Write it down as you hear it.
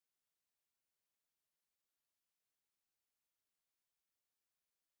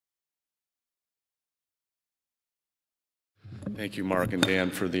Thank you, Mark and Dan,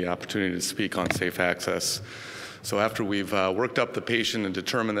 for the opportunity to speak on safe access. So after we've worked up the patient and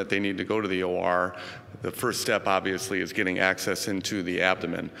determined that they need to go to the OR, the first step, obviously, is getting access into the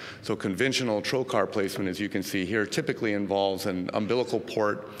abdomen. So conventional trocar placement, as you can see here, typically involves an umbilical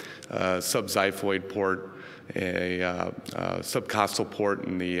port, subxiphoid port, a subcostal port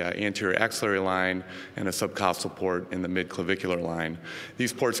in the anterior axillary line, and a subcostal port in the midclavicular line.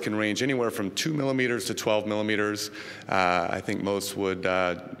 These ports can range anywhere from 2 millimeters to 12 millimeters. I think most would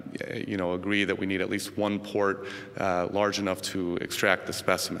agree that we need at least one port large enough to extract the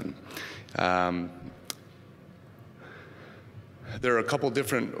specimen. There are a couple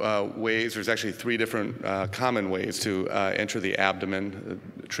different ways. There's actually three different common ways to enter the abdomen.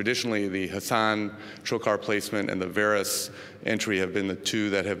 Traditionally, the Hassan trocar placement and the varus entry have been the two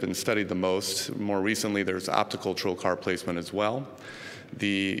that have been studied the most. More recently, there's optical trocar placement as well.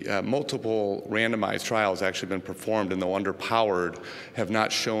 The multiple randomized trials actually been performed, and though underpowered, have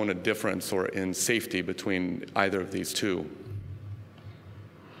not shown a difference or in safety between either of these two.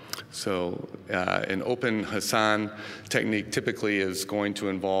 So an open Hassan technique typically is going to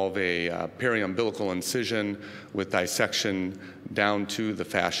involve a periumbilical incision with dissection down to the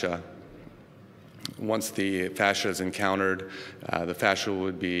fascia. Once the fascia is encountered, the fascia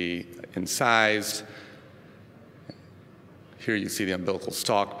would be incised. Here you see the umbilical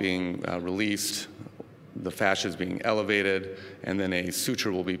stalk being released, the fascia is being elevated, and then a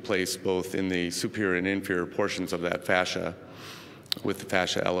suture will be placed both in the superior and inferior portions of that fascia with the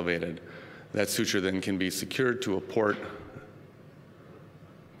fascia elevated. That suture then can be secured to a port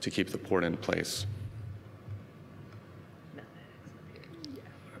to keep the port in place.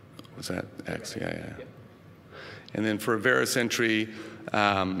 Was that X? Yeah. And then for varus entry,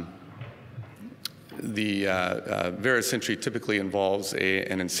 the varus entry typically involves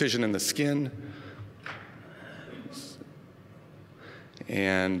an incision in the skin,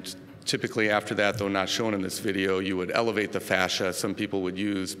 and typically after that, though not shown in this video, you would elevate the fascia. Some people would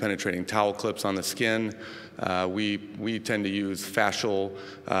use penetrating towel clips on the skin. We tend to use fascial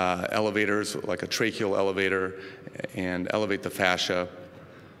elevators, like a tracheal elevator, and elevate the fascia.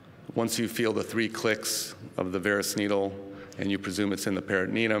 Once you feel the 3 clicks of the varus needle and you presume it's in the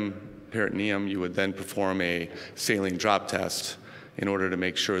peritoneum, you would then perform a saline drop test in order to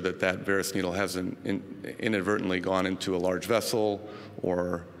make sure that that varus needle hasn't inadvertently gone into a large vessel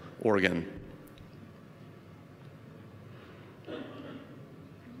or organ.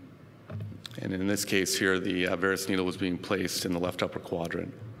 And in this case here, the varus needle was being placed in the left upper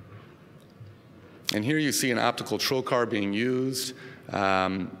quadrant. And here you see an optical trocar being used.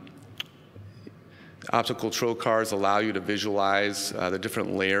 Optical trocars allow you to visualize the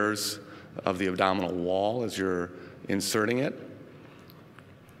different layers of the abdominal wall as you're inserting it.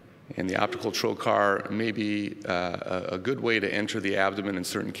 And the optical trocar may be a good way to enter the abdomen in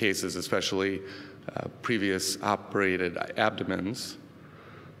certain cases, especially previous operated abdomens.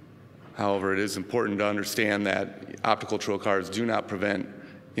 However, it is important to understand that optical trocars do not prevent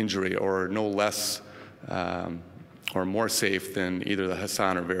injury or no less or more safe than either the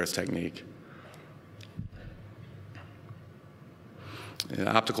Hassan or varus technique. An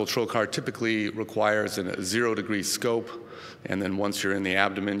optical trocar typically requires a 0-degree scope, and then once you're in the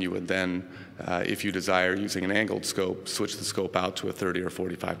abdomen, you would then, if you desire, using an angled scope, switch the scope out to a 30 or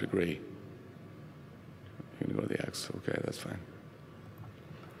 45 degree. You're going to go to the X. Okay, that's fine.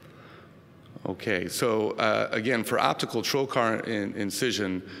 Okay, so again, for optical trocar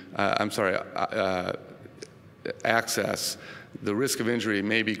incision, access, the risk of injury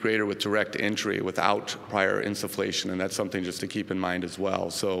may be greater with direct entry without prior insufflation, and that's something just to keep in mind as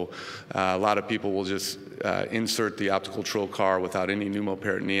well. So a lot of people will just insert the optical trocar without any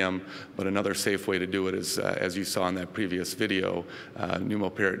pneumoperitoneum, but another safe way to do it is, as you saw in that previous video,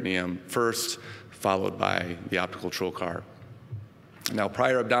 pneumoperitoneum first, followed by the optical trocar. Now,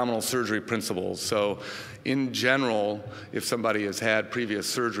 prior abdominal surgery principles. So in general, if somebody has had previous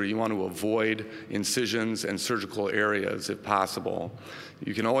surgery, you want to avoid incisions and surgical areas if possible.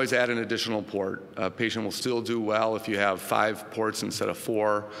 You can always add an additional port. A patient will still do well if you have 5 ports instead of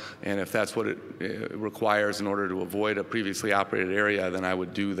 4, and if that's what it requires in order to avoid a previously operated area, then I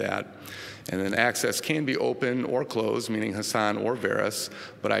would do that. And then access can be open or closed, meaning Hassan or varus,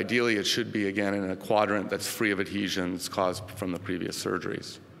 but ideally it should be, again, in a quadrant that's free of adhesions caused from the previous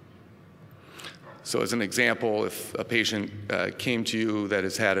surgeries. So as an example, if a patient came to you that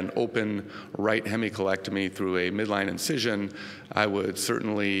has had an open right hemicolectomy through a midline incision, I would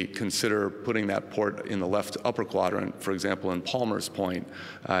certainly consider putting that port in the left upper quadrant, for example, in Palmer's point,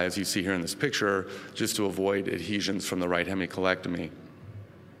 as you see here in this picture, just to avoid adhesions from the right hemicolectomy.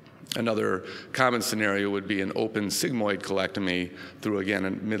 Another common scenario would be an open sigmoid colectomy through, again,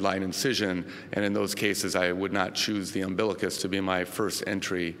 a midline incision, and in those cases I would not choose the umbilicus to be my first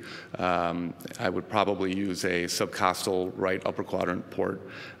entry. I would probably use a subcostal right upper quadrant port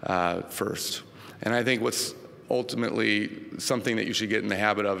first. And I think what's ultimately something that you should get in the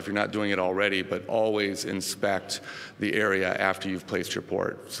habit of if you're not doing it already, but always inspect the area after you've placed your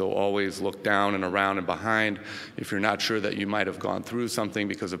port. So always look down and around and behind. If you're not sure that you might have gone through something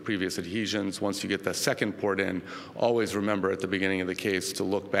because of previous adhesions, once you get the second port in, always remember at the beginning of the case to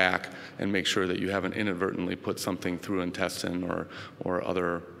look back and make sure that you haven't inadvertently put something through intestine or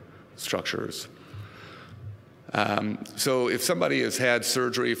other structures. So if somebody has had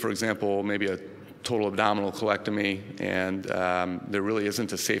surgery, for example, maybe a total abdominal colectomy, and there really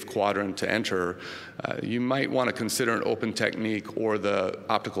isn't a safe quadrant to enter, you might want to consider an open technique or the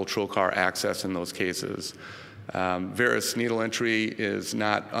optical trocar access in those cases. Varus needle entry is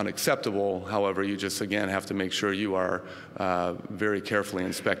not unacceptable. However, you just, again, have to make sure you are very carefully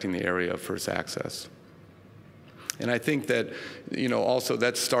inspecting the area of first access. And I think that, also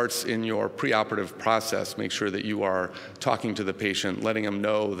that starts in your preoperative process. Make sure that you are talking to the patient, letting them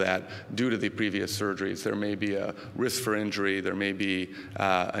know that due to the previous surgeries, there may be a risk for injury, there may be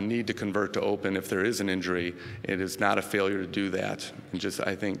a need to convert to open if there is an injury. It is not a failure to do that. And just,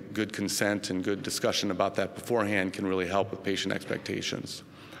 I think, good consent and good discussion about that beforehand can really help with patient expectations.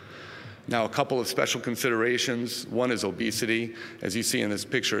 Now, a couple of special considerations. One is obesity. As you see in this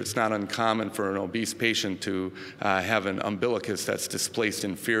picture, it's not uncommon for an obese patient to have an umbilicus that's displaced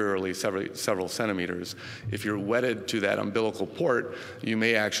inferiorly several centimeters. If you're wedded to that umbilical port, you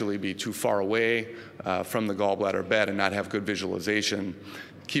may actually be too far away from the gallbladder bed and not have good visualization.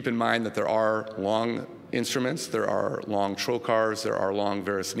 Keep in mind that there are long instruments, there are long trocars, there are long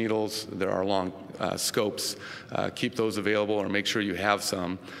varus needles, there are long scopes. Keep those available or make sure you have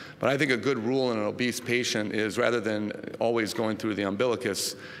some. But I think a good rule in an obese patient is rather than always going through the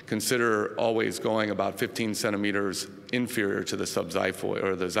umbilicus, consider always going about 15 centimeters inferior to the subxiphoid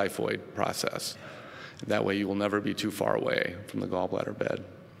or the xiphoid process. That way you will never be too far away from the gallbladder bed.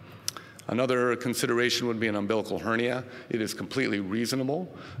 Another consideration would be an umbilical hernia. It is completely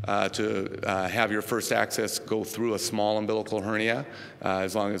reasonable to have your first access go through a small umbilical hernia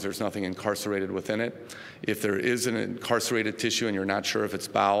as long as there's nothing incarcerated within it. If there is an incarcerated tissue and you're not sure if it's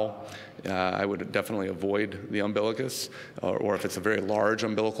bowel, I would definitely avoid the umbilicus. Or if it's a very large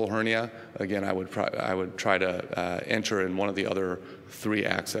umbilical hernia, again, I would try to enter in one of the other 3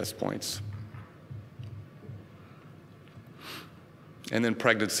 access points. And then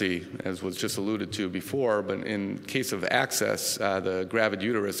pregnancy, as was just alluded to before, but in case of access, the gravid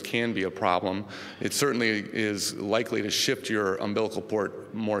uterus can be a problem. It certainly is likely to shift your umbilical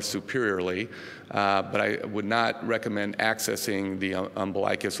port more superiorly, but I would not recommend accessing the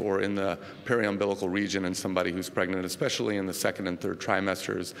umbilicus or in the periumbilical region in somebody who's pregnant, especially in the 2nd and 3rd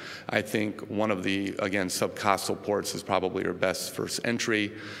trimesters. I think one of the, again, subcostal ports is probably your best first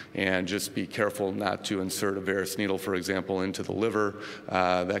entry, and just be careful not to insert a varus needle, for example, into the liver.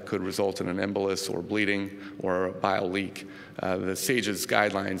 That could result in an embolus or bleeding or a bile leak. The SAGES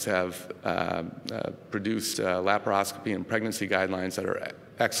guidelines have produced laparoscopy and pregnancy guidelines that are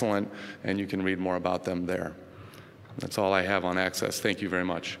excellent, and you can read more about them there. That's all I have on access. Thank you very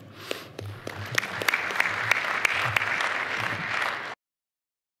much.